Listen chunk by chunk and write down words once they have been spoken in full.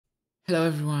Hello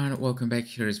everyone, welcome back.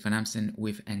 Here is Van Amsen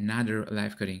with another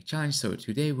live coding challenge. So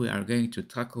today we are going to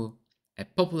tackle a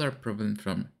popular problem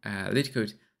from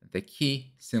LeetCode, the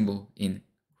key symbol in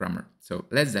grammar. So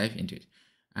let's dive into it.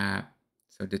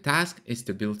 So the task is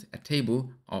to build a table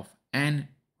of n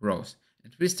rows.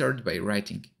 And we start by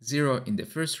writing 0 in the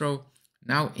first row.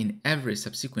 Now in every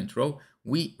subsequent row,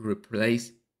 we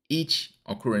replace each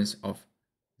occurrence of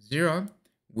 0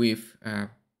 with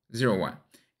 0, 1.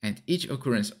 And each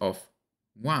occurrence of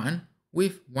 1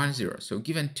 with 1, 0. So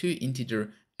given two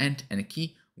integer and a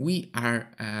key, we are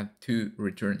to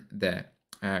return the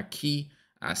key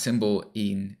symbol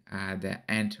in the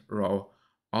end row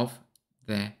of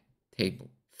the table.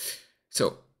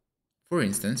 So for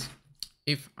instance,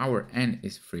 if our n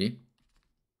is 3,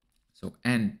 so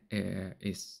n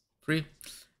is 3,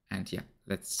 and yeah,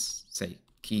 let's say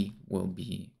key will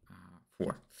be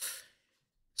 4.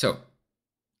 So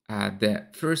the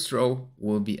first row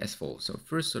will be as follows. So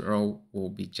first row will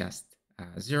be just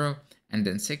 0, and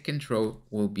then second row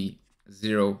will be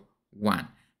 0, 1.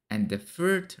 And the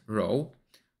third row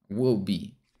will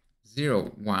be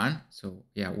 0, 1. So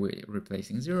yeah, we're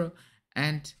replacing 0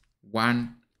 and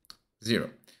 1, 0.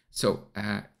 So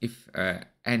if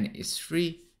n is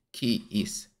 3, key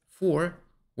is 4,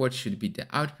 what should be the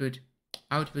output?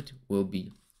 Output will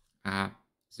be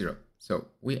 0. So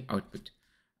we output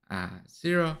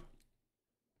 0.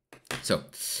 So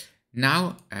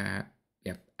now,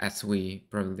 as we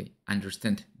probably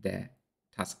understand the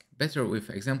task better with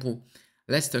example,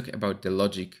 let's talk about the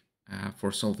logic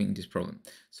for solving this problem.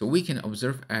 So we can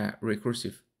observe a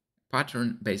recursive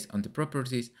pattern based on the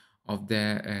properties of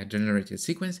the generated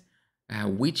sequence,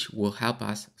 which will help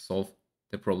us solve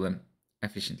the problem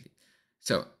efficiently.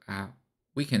 So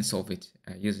we can solve it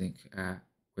using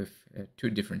with two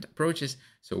different approaches.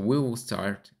 So we will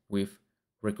start with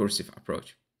recursive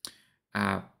approach.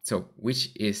 Which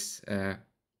is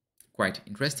quite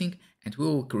interesting, and we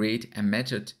will create a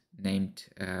method named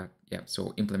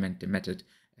so implement the method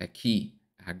key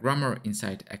grammar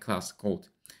inside a class called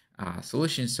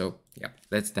solution. So yeah,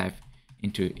 let's dive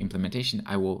into implementation.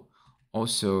 I will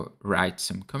also write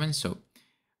some comments. So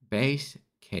base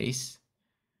case,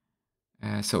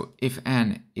 so if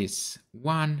n is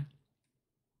 1,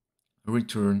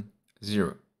 return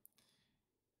 0,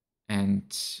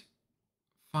 and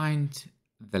find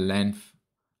the length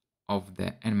of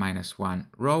the n-1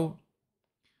 row.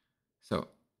 So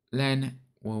len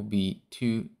will be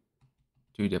 2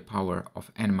 to the power of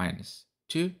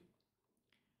n-2.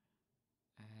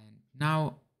 And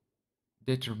now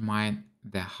determine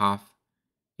the half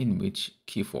in which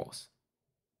key falls.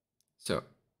 So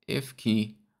if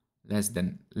key less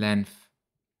than length,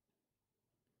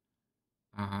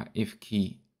 if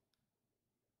key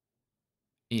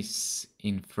is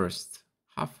in first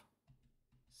half,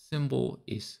 symbol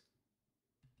is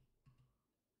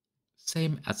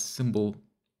same as symbol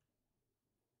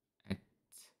at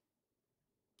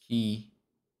key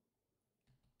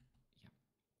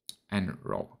and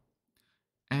row,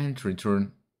 and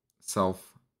return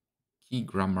self key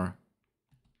grammar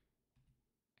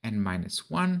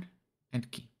n-1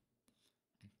 and key.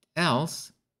 And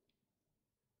else,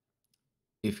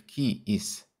 if key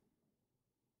is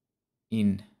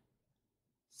in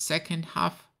second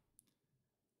half,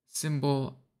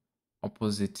 symbol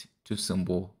opposite to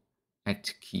symbol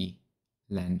at key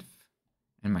length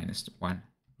n-1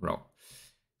 row.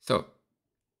 So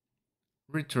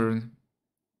return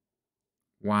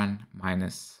 1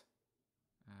 minus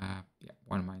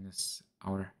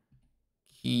our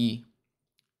key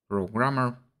row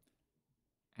grammar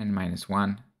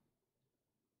n-1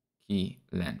 key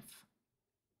length.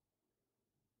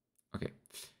 Okay,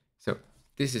 so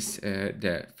this is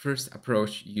the first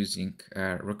approach using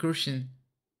recursion.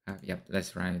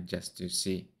 Let's run it just to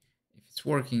see if it's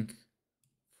working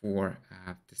for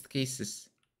test cases.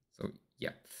 So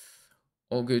yeah,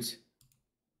 all good.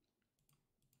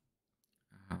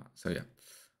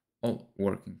 All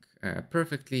working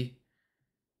perfectly.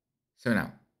 So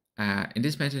now, in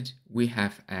this method, we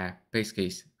have a base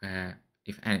case.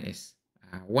 If n is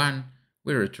 1,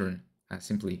 we return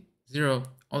simply 0.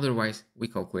 Otherwise, we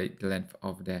calculate the length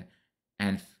of the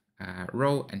nth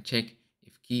row and check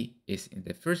if key is in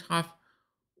the first half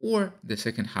or the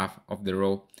second half of the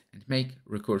row, and make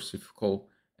recursive call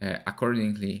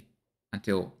accordingly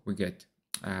until we get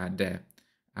the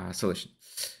solution.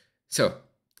 So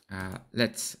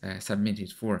let's submit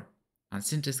it for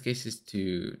unseen test cases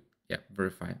to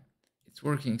verify it's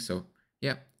working. So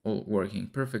yeah, all working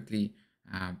perfectly,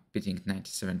 beating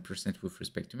 97% with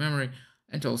respect to memory,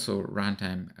 and also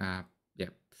runtime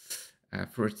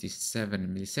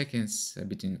 47 milliseconds,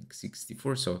 beating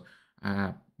 64. So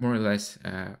more or less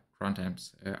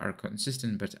runtimes are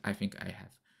consistent, but I think I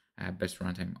have a best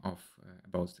runtime of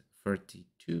about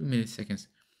 32 milliseconds.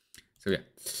 So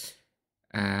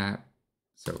yeah,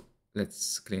 so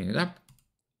let's clean it up.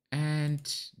 And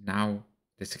now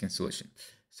the second solution.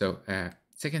 So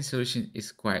second solution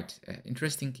is quite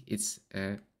interesting. It's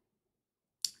a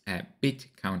bit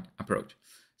count approach.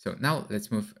 So now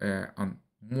let's move on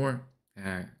more,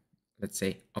 let's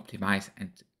say, optimized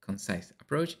and concise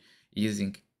approach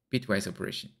using bitwise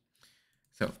operation.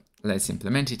 So let's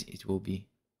implement it. It will be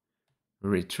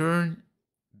return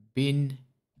bin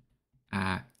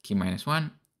key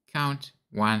 -1 count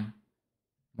 1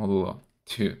 modulo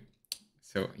 2.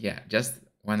 So yeah, just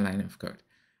one line of code.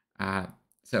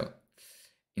 So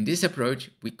in this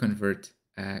approach, we convert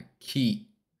key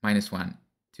 -1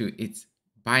 to its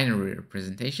binary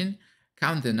representation,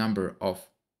 count the number of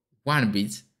 1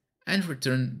 bits, and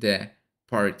return the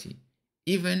parity,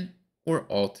 even or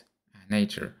odd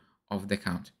nature of the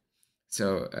count.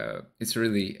 So it's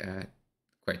really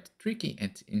quite tricky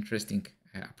and interesting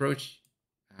approach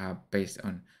based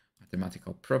on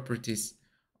mathematical properties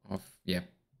of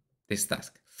this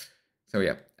task. So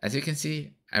yeah, as you can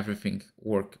see, everything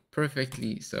worked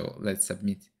perfectly. So let's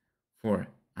submit for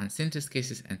unseen test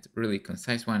cases and really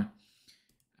concise one.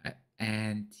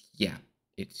 And yeah,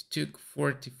 it took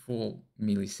 44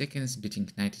 milliseconds, beating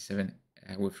 97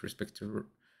 with respect to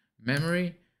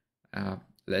memory.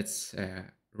 Let's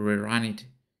rerun it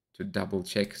to double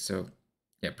check. So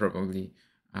yeah, probably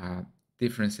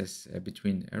differences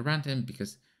between runtime,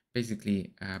 because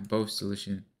basically both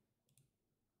solutions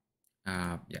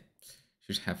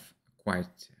should have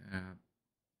quite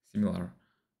similar.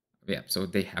 Yeah, so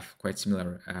they have quite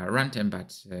similar runtime,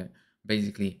 but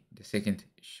basically the second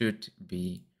should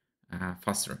be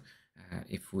faster.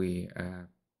 If we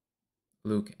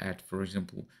look at, for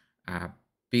example,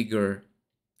 bigger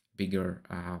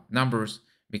numbers,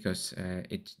 because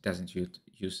it doesn't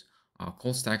use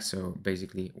call stack. So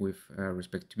basically, with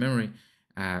respect to memory,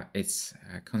 it's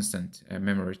constant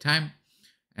memory time.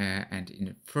 And in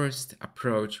the first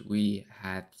approach, we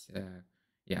had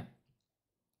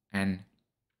n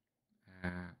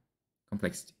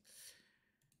complexity.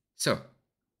 So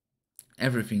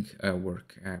everything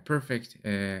worked perfect,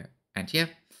 and yeah,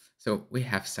 so we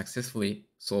have successfully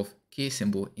solved key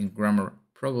symbol in grammar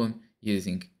problem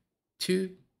using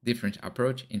 2 different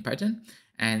approach in Python.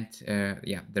 And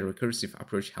the recursive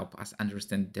approach help us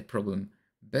understand the problem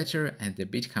better, and the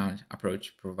bit count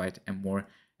approach provide a more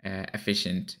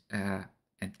efficient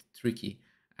and tricky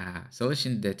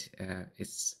solution that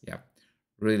is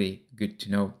really good to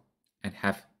know and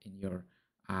have in your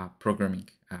programming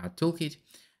toolkit.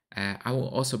 I will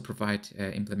also provide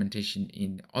implementation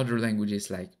in other languages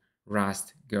like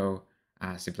Rust, Go,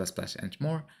 C++, and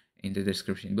more in the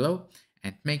description below.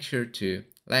 And make sure to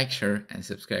like, share, and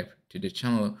subscribe to the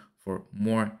channel for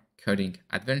more coding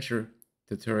adventure,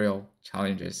 tutorial,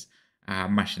 challenges,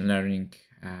 machine learning,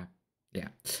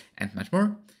 and much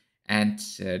more. And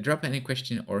drop any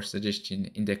question or suggestion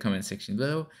in the comment section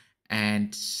below.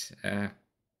 And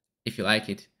if you like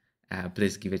it,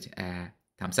 please give it a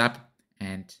thumbs up.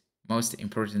 And most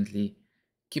importantly,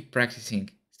 keep practicing,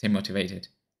 stay motivated.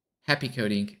 Happy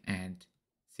coding, and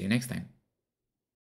see you next time.